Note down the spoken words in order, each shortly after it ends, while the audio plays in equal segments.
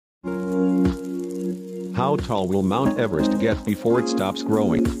How tall will Mount Everest get before it stops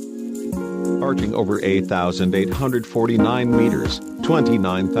growing? Arching over 8,849 meters,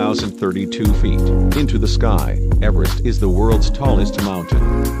 29,032 feet, into the sky, Everest is the world's tallest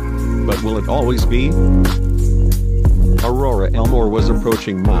mountain. But will it always be? Aurora Elmore was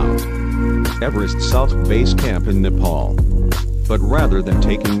approaching Mt. Everest's South Base Camp in Nepal. But rather than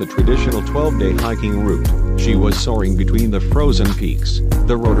taking the traditional 12-day hiking route, she was soaring between the frozen peaks,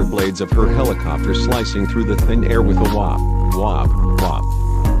 the rotor blades of her helicopter slicing through the thin air with a whop, whop, whop.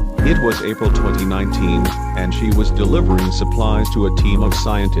 It was April 2019, and she was delivering supplies to a team of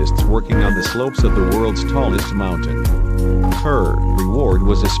scientists working on the slopes of the world's tallest mountain. Her reward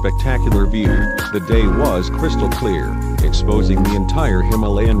was a spectacular view. The day was crystal clear, exposing the entire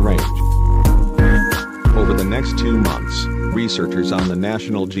Himalayan range. Over the next 2 months, researchers on the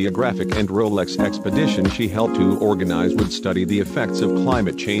National Geographic and Rolex expedition she helped to organize would study the effects of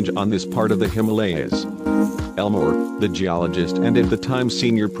climate change on this part of the Himalayas. Elmore, the geologist and at the time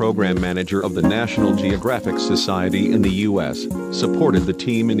senior program manager of the National Geographic Society in the U.S., supported the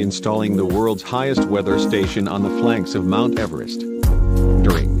team in installing the world's highest weather station on the flanks of Mount Everest.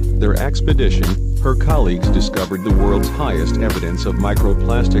 During their expedition, her colleagues discovered the world's highest evidence of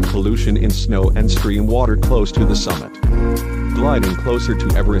microplastic pollution in snow and stream water close to the summit. Gliding closer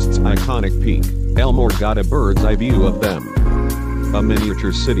to Everest's iconic peak, Elmore got a bird's-eye view of them. A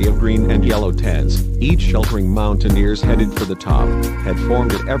miniature city of green and yellow tents, each sheltering mountaineers headed for the top, had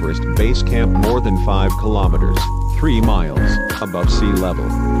formed at Everest Base Camp more than 5 kilometers, 3 miles, above sea level.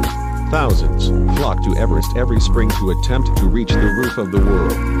 Thousands flock to Everest every spring to attempt to reach the roof of the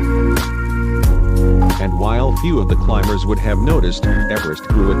world. And while few of the climbers would have noticed, Everest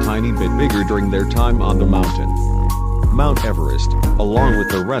grew a tiny bit bigger during their time on the mountain. Mount Everest, along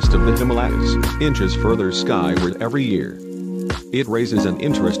with the rest of the Himalayas, inches further skyward every year. It raises an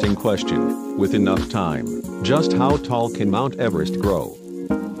interesting question: with enough time, just how tall can Mount Everest grow?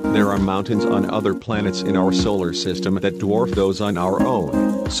 There are mountains on other planets in our solar system that dwarf those on our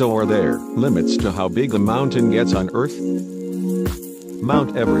own, so are there limits to how big a mountain gets on Earth?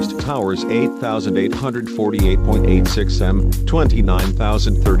 Mount Everest towers 8,848.86 m,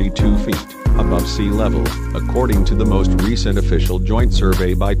 29,032 feet, above sea level, according to the most recent official joint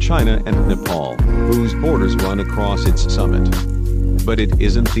survey by China and Nepal, whose borders run across its summit. But it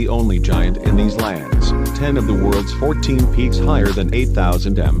isn't the only giant in these lands. 10 of the world's 14 peaks higher than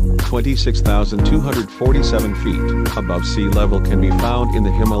 8,000 m, 26,247 feet, above sea level can be found in the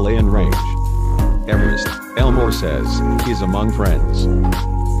Himalayan range. Everest, Elmore says, is among friends.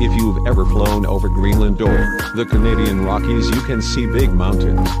 If you've ever flown over Greenland or the Canadian Rockies, you can see big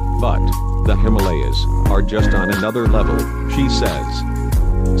mountains, but the Himalayas are just on another level, she says.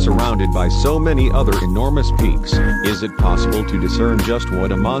 Surrounded by so many other enormous peaks, is it possible to discern just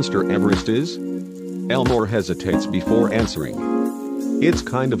what a monster Everest is? Elmore hesitates before answering. It's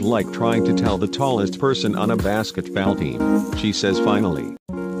kind of like trying to tell the tallest person on a basketball team, she says finally.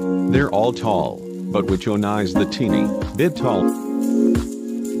 They're all tall, but which one is the teeny bit tall?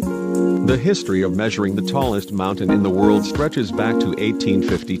 The history of measuring the tallest mountain in the world stretches back to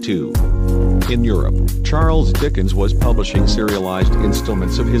 1852. In Europe, Charles Dickens was publishing serialized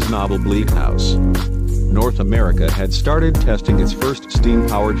installments of his novel Bleak House. North America had started testing its first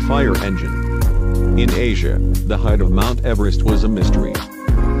steam-powered fire engine. In Asia, the height of Mount Everest was a mystery.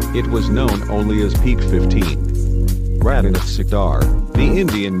 It was known only as Peak 15. Radhanath Sikdar, the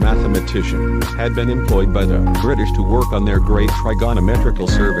Indian mathematician, had been employed by the British to work on their great trigonometrical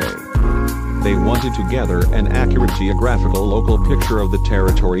survey. They wanted to gather an accurate geographical local picture of the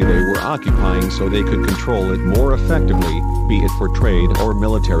territory they were occupying so they could control it more effectively, be it for trade or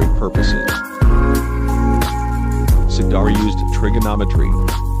military purposes. Sikdar used trigonometry.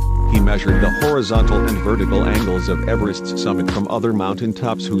 He measured the horizontal and vertical angles of Everest's summit from other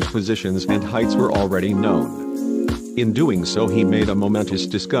mountaintops whose positions and heights were already known. In doing so, he made a momentous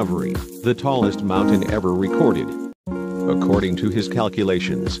discovery: the tallest mountain ever recorded. According to his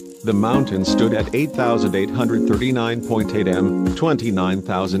calculations, the mountain stood at 8,839.8 m,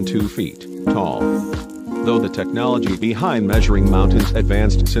 29,002 feet, tall. Though the technology behind measuring mountains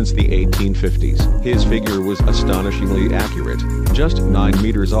advanced since the 1850s, his figure was astonishingly accurate, just 9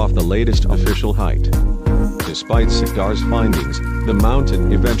 meters off the latest official height. Despite Sikdar's findings, the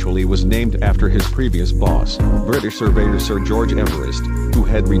mountain eventually was named after his previous boss, British surveyor Sir George Everest, who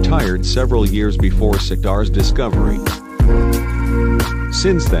had retired several years before Sikdar's discovery.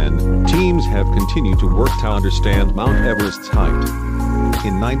 Since then, teams have continued to work to understand Mount Everest's height.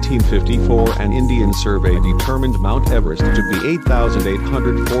 In 1954, an Indian survey determined Mount Everest to be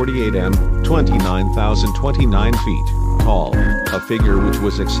 8,848 m, 29,029 feet. tall, a figure which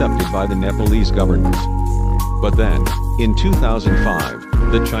was accepted by the Nepalese government. But then, in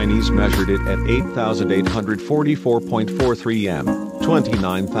 2005, the Chinese measured it at 8,844.43 m,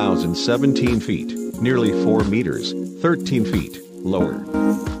 29,017 feet, nearly 4 meters, 13 feet, lower.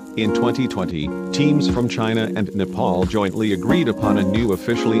 In 2020, teams from China and Nepal jointly agreed upon a new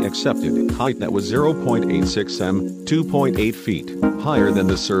officially accepted height that was 0.86 m, 2.8 feet, higher than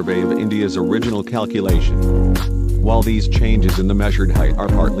the Survey of India's original calculation. While these changes in the measured height are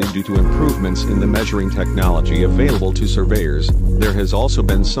partly due to improvements in the measuring technology available to surveyors, there has also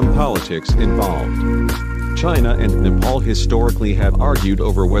been some politics involved. China and Nepal historically have argued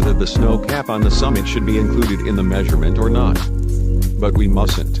over whether the snow cap on the summit should be included in the measurement or not. But we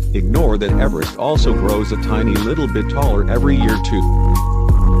mustn't ignore that Everest also grows a tiny little bit taller every year too.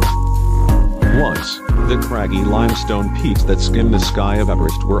 Once, the craggy limestone peaks that skim the sky of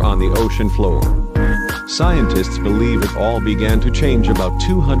Everest were on the ocean floor. Scientists believe it all began to change about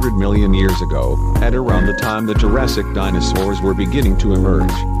 200 million years ago, at around the time the Jurassic dinosaurs were beginning to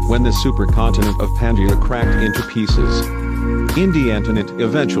emerge, when the supercontinent of Pangaea cracked into pieces. Indiantinent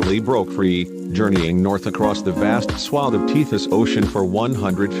eventually broke free, journeying north across the vast swath of Tethys Ocean for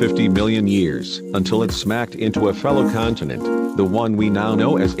 150 million years, until it smacked into a fellow continent, the one we now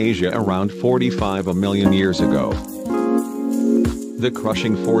know as Asia, around 45 million years ago. The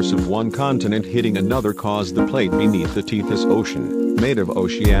crushing force of one continent hitting another caused the plate beneath the Tethys Ocean, made of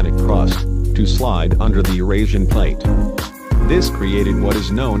oceanic crust, to slide under the Eurasian plate. This created what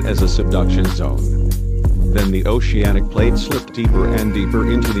is known as a subduction zone. Then the oceanic plate slipped deeper and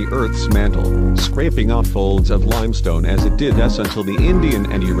deeper into the Earth's mantle, scraping off folds of limestone as it did until the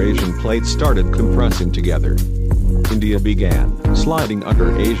Indian and Eurasian plates started compressing together. India began sliding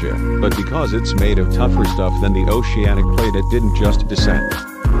under Asia, but because it's made of tougher stuff than the oceanic plate, it didn't just descend.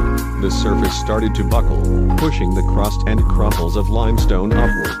 The surface started to buckle, pushing the crust and crumples of limestone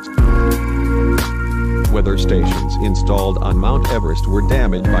upwards. Weather stations installed on Mount Everest were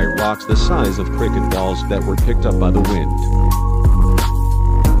damaged by rocks the size of cricket balls that were picked up by the wind.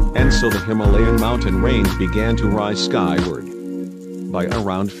 And so the Himalayan mountain range began to rise skyward. By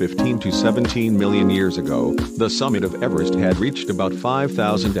around 15 to 17 million years ago, the summit of Everest had reached about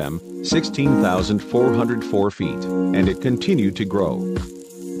 5,000 m, 16,404 feet, and it continued to grow.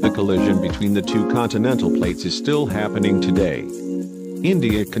 The collision between the two continental plates is still happening today.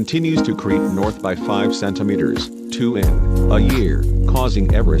 India continues to creep north by 5 centimeters, 2 in, a year,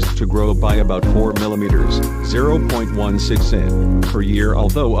 causing Everest to grow by about 4 millimeters, 0.16 in, per year,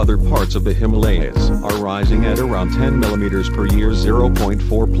 although other parts of the Himalayas are rising at around 10 millimeters per year,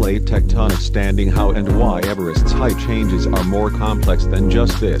 0.4. Plate tectonics. Standing how and why Everest's height changes are more complex than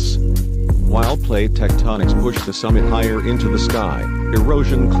just this. While plate tectonics push the summit higher into the sky,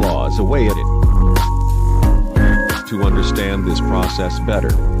 erosion claws away at it. To understand this process better,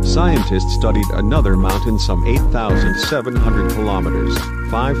 scientists studied another mountain some 8,700 kilometers,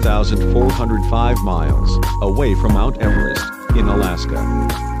 5,405 miles, away from Mount Everest, in Alaska.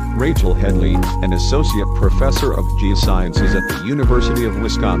 Rachel Headley, an associate professor of geosciences at the University of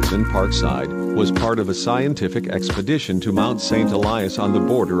Wisconsin-Parkside, was part of a scientific expedition to Mount St. Elias on the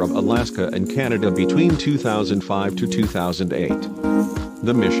border of Alaska and Canada between 2005 to 2008.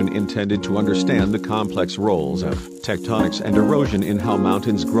 The mission intended to understand the complex roles of tectonics and erosion in how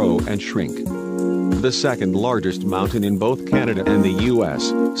mountains grow and shrink. The second largest mountain in both Canada and the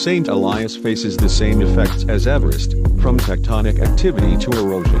U.S., St. Elias faces the same effects as Everest, from tectonic activity to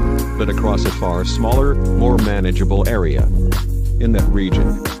erosion, but across a far smaller, more manageable area. In that region,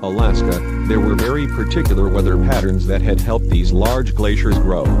 Alaska, there were very particular weather patterns that had helped these large glaciers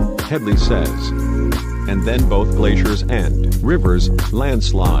grow, Headley says. And then both glaciers and rivers,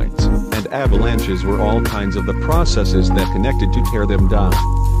 landslides, and avalanches were all kinds of the processes that connected to tear them down.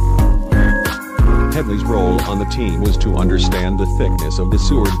 Headley's role on the team was to understand the thickness of the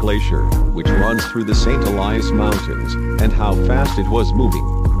Seward Glacier, which runs through the St. Elias Mountains, and how fast it was moving.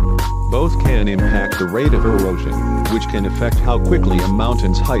 Both can impact the rate of erosion, which can affect how quickly a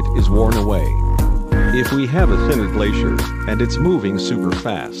mountain's height is worn away. If we have a thinner glacier, and it's moving super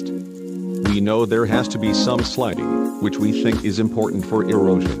fast, we know there has to be some sliding, which we think is important for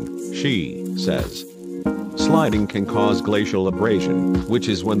erosion, she says. Sliding can cause glacial abrasion, which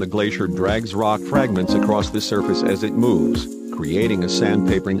is when the glacier drags rock fragments across the surface as it moves, creating a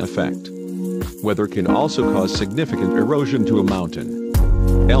sandpapering effect. Weather can also cause significant erosion to a mountain.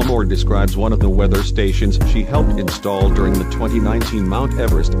 Elmore describes one of the weather stations she helped install during the 2019 Mount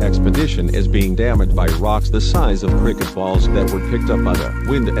Everest expedition as being damaged by rocks the size of cricket balls that were picked up by the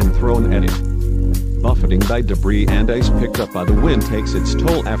wind and thrown at it. Buffeting by debris and ice picked up by the wind takes its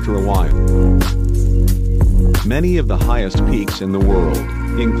toll after a while. Many of the highest peaks in the world,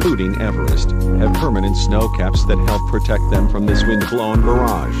 including Everest, have permanent snow caps that help protect them from this wind-blown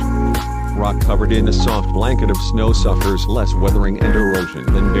barrage. Rock covered in a soft blanket of snow suffers less weathering and erosion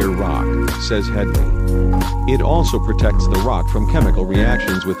than bare rock, says Headley. It also protects the rock from chemical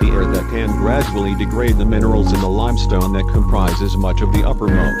reactions with the air that can gradually degrade the minerals in the limestone that comprises much of the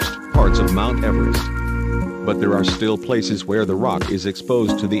uppermost parts of Mount Everest. But there are still places where the rock is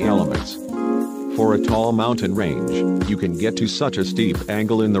exposed to the elements. For a tall mountain range, you can get to such a steep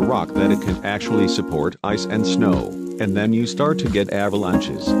angle in the rock that it can actually support ice and snow, and then you start to get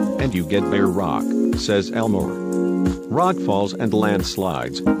avalanches, and you get bare rock, says Elmore. Rockfalls and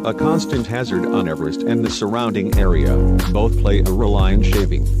landslides, a constant hazard on Everest and the surrounding area, both play a role in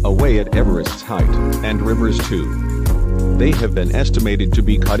shaving away at Everest's height, and rivers too. They have been estimated to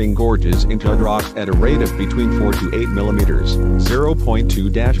be cutting gorges into rock at a rate of between 4 to 8 millimeters,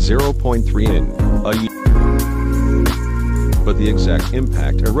 0.2-0.3 in a year. But the exact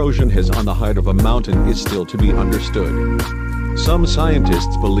impact erosion has on the height of a mountain is still to be understood. Some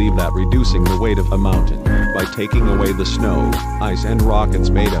scientists believe that reducing the weight of a mountain, by taking away the snow, ice and rock it's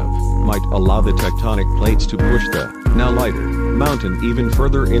made of, might allow the tectonic plates to push the, now lighter, mountain even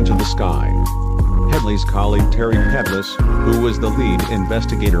further into the sky. Headley's colleague Terry Pedlis, who was the lead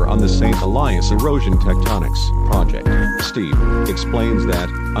investigator on the St. Elias Erosion Tectonics project, Steve, explains that,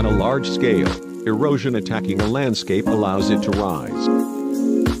 on a large scale, erosion attacking a landscape allows it to rise.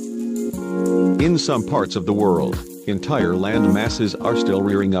 In some parts of the world, entire land masses are still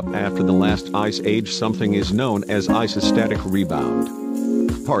rearing up after the last ice age. Something is known as isostatic rebound.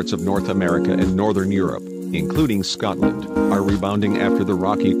 Parts of North America and Northern Europe, including Scotland, are rebounding after the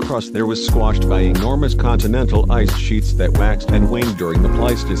rocky crust there was squashed by enormous continental ice sheets that waxed and waned during the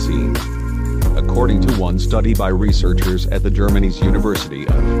Pleistocene. According to one study by researchers at the Germany's University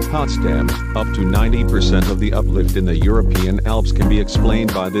of Potsdam, up to 90% of the uplift in the European Alps can be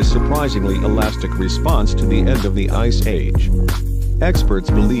explained by this surprisingly elastic response to the end of the Ice Age. Experts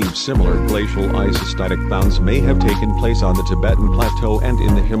believe similar glacial isostatic bounds may have taken place on the Tibetan Plateau and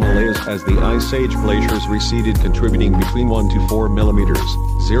in the Himalayas as the Ice Age glaciers receded, contributing between 1 to 4 millimeters,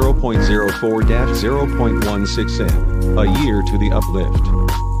 0.04-0.16 in a year to the uplift.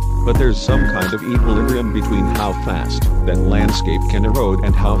 But there's some kind of equilibrium between how fast that landscape can erode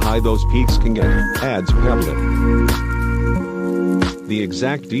and how high those peaks can get, adds Pavlik. The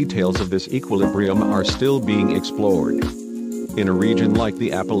exact details of this equilibrium are still being explored. In a region like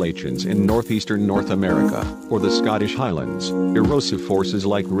the Appalachians in northeastern North America, or the Scottish Highlands, erosive forces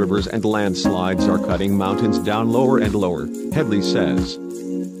like rivers and landslides are cutting mountains down lower and lower, Headley says.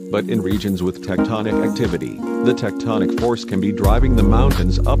 But in regions with tectonic activity, the tectonic force can be driving the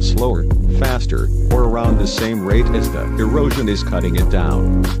mountains up slower, faster, or around the same rate as the erosion is cutting it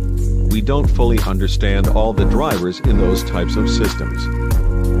down. We don't fully understand all the drivers in those types of systems.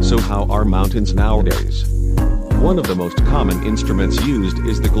 So how are mountains nowadays? One of the most common instruments used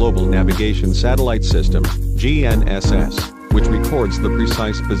is the Global Navigation Satellite System, GNSS, which records the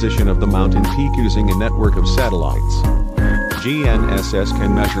precise position of the mountain peak using a network of satellites. GNSS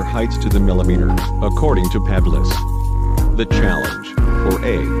can measure heights to the millimeter, according to Pavlis. The challenge, for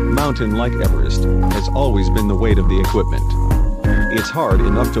a mountain like Everest, has always been the weight of the equipment. It's hard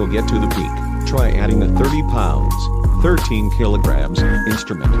enough to get to the peak, try adding a 30 pounds, 13 kilograms,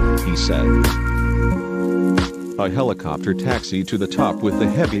 instrument, he said. A helicopter taxi to the top with the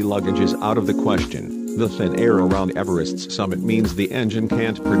heavy luggage is out of the question. The thin air around Everest's summit means the engine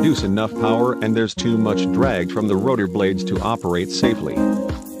can't produce enough power and there's too much drag from the rotor blades to operate safely.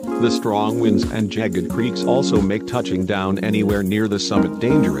 The strong winds and jagged creeks also make touching down anywhere near the summit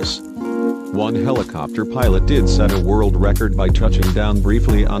dangerous. One helicopter pilot did set a world record by touching down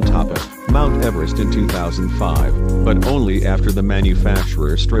briefly on top of Mount Everest in 2005, but only after the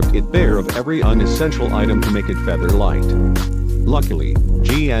manufacturer stripped it bare of every unessential item to make it feather light. Luckily,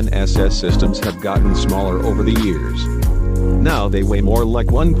 GNSS systems have gotten smaller over the years. Now they weigh more like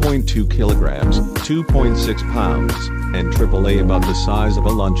 1.2 kilograms, 2.6 pounds, and AAA about the size of a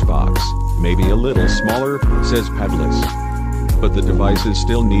lunchbox, maybe a little smaller, says Pavlis. But the devices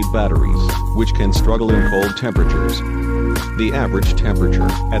still need batteries, which can struggle in cold temperatures. The average temperature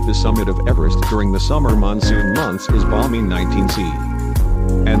at the summit of Everest during the summer monsoon months is balmy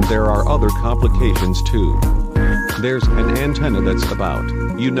 19°C. And there are other complications too. There's an antenna that's about,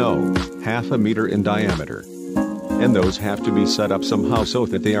 half a meter in diameter. And those have to be set up somehow so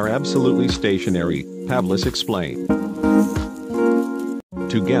that they are absolutely stationary, Pavlis explained.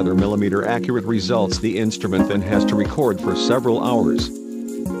 To gather millimeter-accurate results, the instrument then has to record for several hours.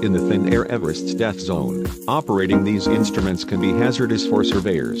 In the thin air Everest's death zone, operating these instruments can be hazardous for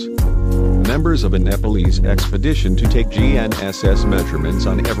surveyors. Members of a Nepalese expedition to take GNSS measurements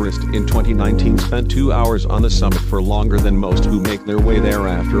on Everest in 2019 spent 2 hours on the summit for longer than most who make their way there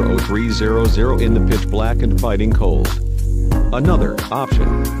after 0300 in the pitch black and biting cold. Another option,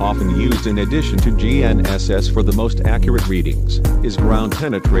 often used in addition to GNSS for the most accurate readings, is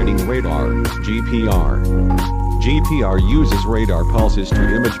ground-penetrating radar, GPR. GPR uses radar pulses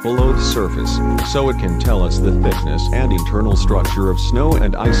to image below the surface, so it can tell us the thickness and internal structure of snow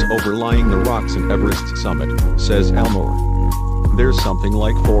and ice overlying the rocks at Everest's summit, says Elmore. There's something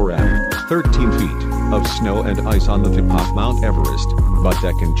like 13 feet, of snow and ice on the tip of Mount Everest, but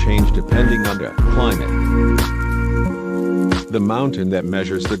that can change depending on the climate. The mountain that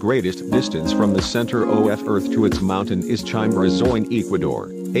measures the greatest distance from the center of Earth to its mountain is Chimborazo in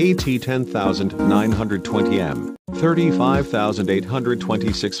Ecuador, at 10,920 m,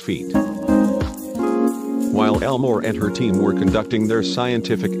 35,826 feet. While Elmore and her team were conducting their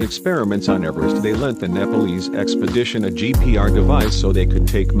scientific experiments on Everest, they lent the Nepalese expedition a GPR device so they could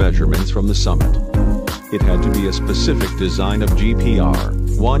take measurements from the summit. It had to be a specific design of GPR,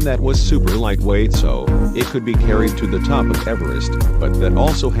 one that was super lightweight so it could be carried to the top of Everest, but that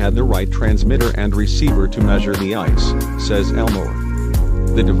also had the right transmitter and receiver to measure the ice, says Elmore.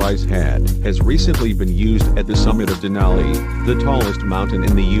 The device has recently been used at the summit of Denali, the tallest mountain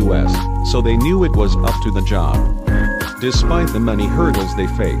in the US, so they knew it was up to the job. Despite the many hurdles they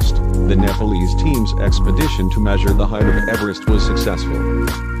faced, the Nepalese team's expedition to measure the height of Everest was successful.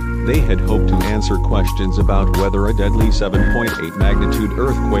 They had hoped to answer questions about whether a deadly 7.8 magnitude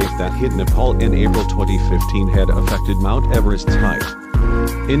earthquake that hit Nepal in April 2015 had affected Mount Everest's height.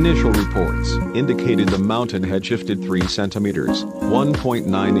 Initial reports indicated the mountain had shifted 3 centimeters,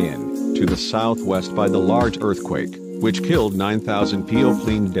 1.9 in, to the southwest by the large earthquake, which killed 9,000 people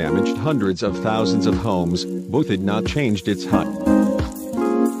and damaged hundreds of thousands of homes. Both had not changed its height.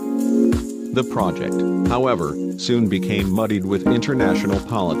 The project, however, soon became muddied with international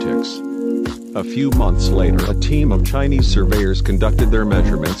politics. A few months later, a team of Chinese surveyors conducted their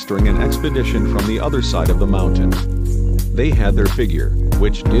measurements during an expedition from the other side of the mountain. They had their figure,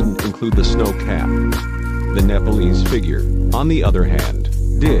 which didn't include the snow cap. The Nepalese figure, on the other hand,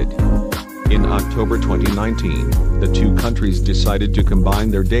 did. In October 2019, the two countries decided to combine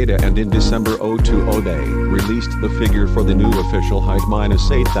their data, and in December 2020 they released the figure for the new official height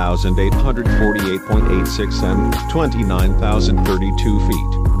 -8,848.86 m, 29,032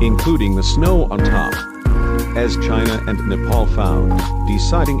 feet, including the snow on top. As China and Nepal found,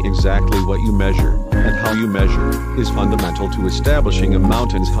 deciding exactly what you measure, and how you measure, is fundamental to establishing a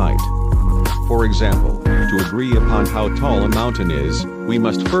mountain's height. For example, to agree upon how tall a mountain is, we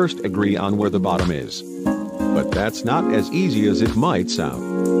must first agree on where the bottom is. But that's not as easy as it might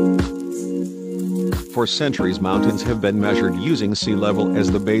sound. For centuries, mountains have been measured using sea level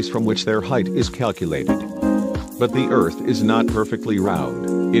as the base from which their height is calculated. But the Earth is not perfectly round,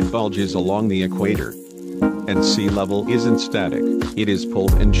 it bulges along the equator. And sea level isn't static, it is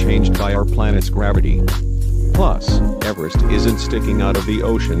pulled and changed by our planet's gravity. Plus, Everest isn't sticking out of the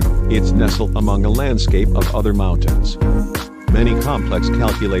ocean, it's nestled among a landscape of other mountains. Many complex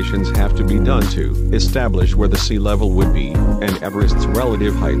calculations have to be done to establish where the sea level would be, and Everest's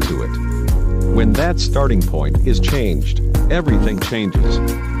relative height to it. When that starting point is changed, everything changes.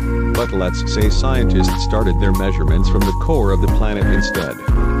 But let's say scientists started their measurements from the core of the planet instead.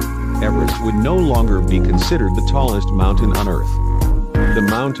 Everest would no longer be considered the tallest mountain on Earth. The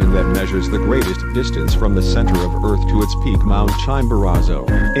mountain that measures the greatest distance from the center of Earth to its peak, Mount Chimborazo,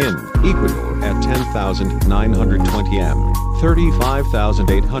 in Ecuador at 10,920 m,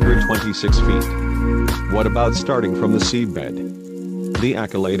 35,826 feet. What about starting from the seabed? The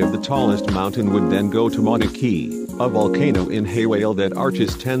accolade of the tallest mountain would then go to Mauna Kea, a volcano in Hawaii that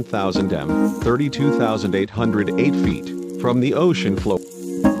arches 10,000 m, 32,808 feet, from the ocean floor.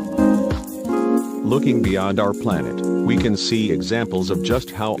 Looking beyond our planet, we can see examples of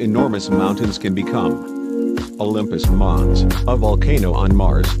just how enormous mountains can become. Olympus Mons, a volcano on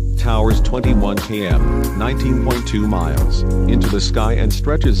Mars, towers 21 km, 19.2 miles, into the sky and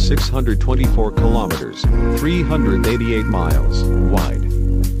stretches 624 kilometers, 388 miles, wide.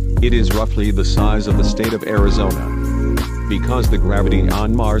 It is roughly the size of the state of Arizona. Because the gravity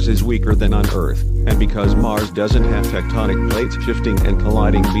on Mars is weaker than on Earth, and because Mars doesn't have tectonic plates shifting and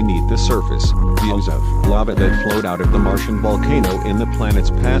colliding beneath the surface, the ooze of lava that flowed out of the Martian volcano in the planet's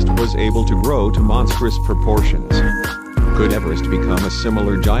past was able to grow to monstrous proportions. Could Everest become a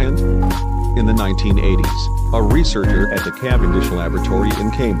similar giant? In the 1980s, a researcher at the Cavendish Laboratory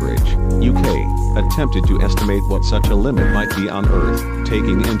in Cambridge, UK, attempted to estimate what such a limit might be on Earth,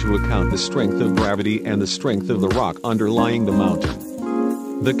 taking into account the strength of gravity and the strength of the rock underlying the mountain.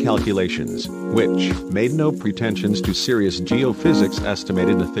 The calculations, which made no pretensions to serious geophysics,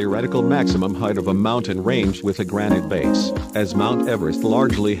 estimated the theoretical maximum height of a mountain range with a granite base, as Mount Everest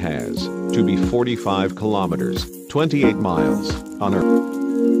largely has, to be 45 kilometers, 28 miles, on Earth.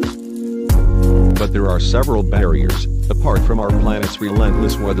 But there are several barriers, apart from our planet's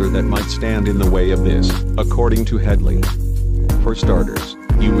relentless weather, that might stand in the way of this, according to Headley. For starters,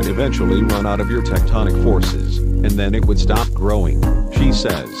 you would eventually run out of your tectonic forces, and then it would stop growing, she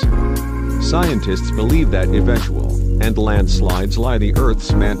says. Scientists believe that eventual, and landslides lie, the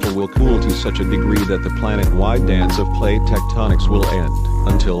Earth's mantle will cool to such a degree that the planet-wide dance of plate tectonics will end.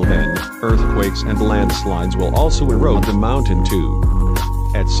 Until then, earthquakes and landslides will also erode the mountain too.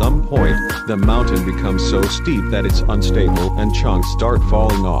 At some point, the mountain becomes so steep that it's unstable and chunks start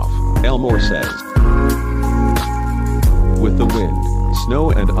falling off, Elmore says. With the wind,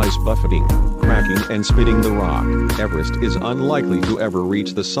 snow and ice buffeting, cracking and spitting the rock, Everest is unlikely to ever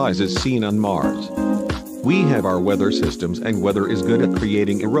reach the sizes seen on Mars. We have our weather systems, and weather is good at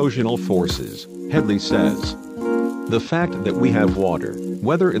creating erosional forces, Headley says. The fact that we have water,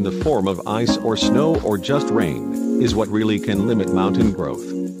 whether in the form of ice or snow or just rain, is what really can limit mountain growth.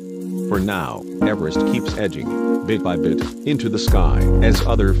 For now, Everest keeps edging, bit by bit, into the sky as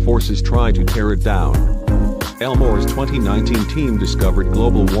other forces try to tear it down. Elmore's 2019 team discovered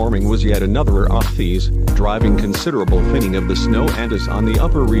global warming was yet another of these, driving considerable thinning of the snow and ice on the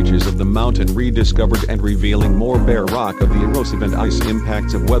upper reaches of the mountain rediscovered and revealing more bare rock of the erosive and ice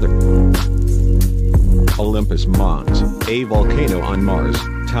impacts of weather. Olympus Mons, a volcano on Mars,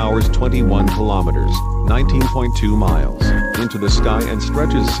 towers 21 kilometers, 19.2 miles, into the sky and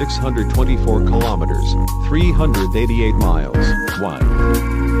stretches 624 kilometers, 388 miles,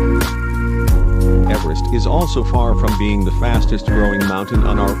 wide. Everest is also far from being the fastest growing mountain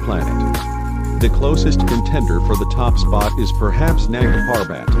on our planet. The closest contender for the top spot is perhaps Nanga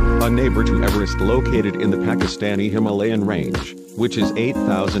Parbat, a neighbor to Everest located in the Pakistani Himalayan range, which is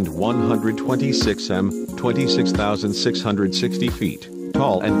 8,126 m, 26,660 feet,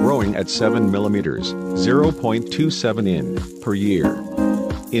 tall and growing at 7 millimeters, 0.27 in, per year.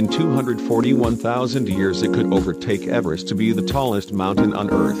 In 241,000 years it could overtake Everest to be the tallest mountain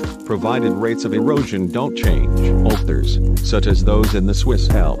on Earth, provided rates of erosion don't change. Others, such as those in the Swiss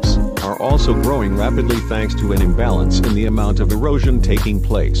Alps, are also growing rapidly thanks to an imbalance in the amount of erosion taking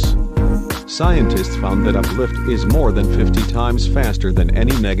place. Scientists found that uplift is more than 50 times faster than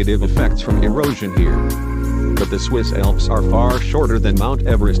any negative effects from erosion here. But the Swiss Alps are far shorter than Mount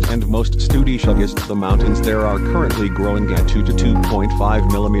Everest, and most studies suggest the mountains there are currently growing at 2 to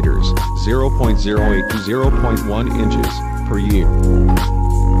 2.5 millimeters, 0.08 to 0.1 inches, per year.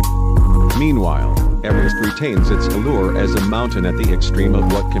 Meanwhile, Everest retains its allure as a mountain at the extreme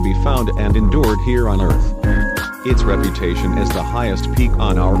of what can be found and endured here on Earth. Its reputation as the highest peak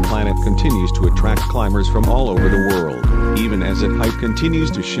on our planet continues to attract climbers from all over the world, even as its height continues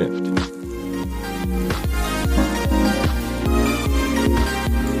to shift.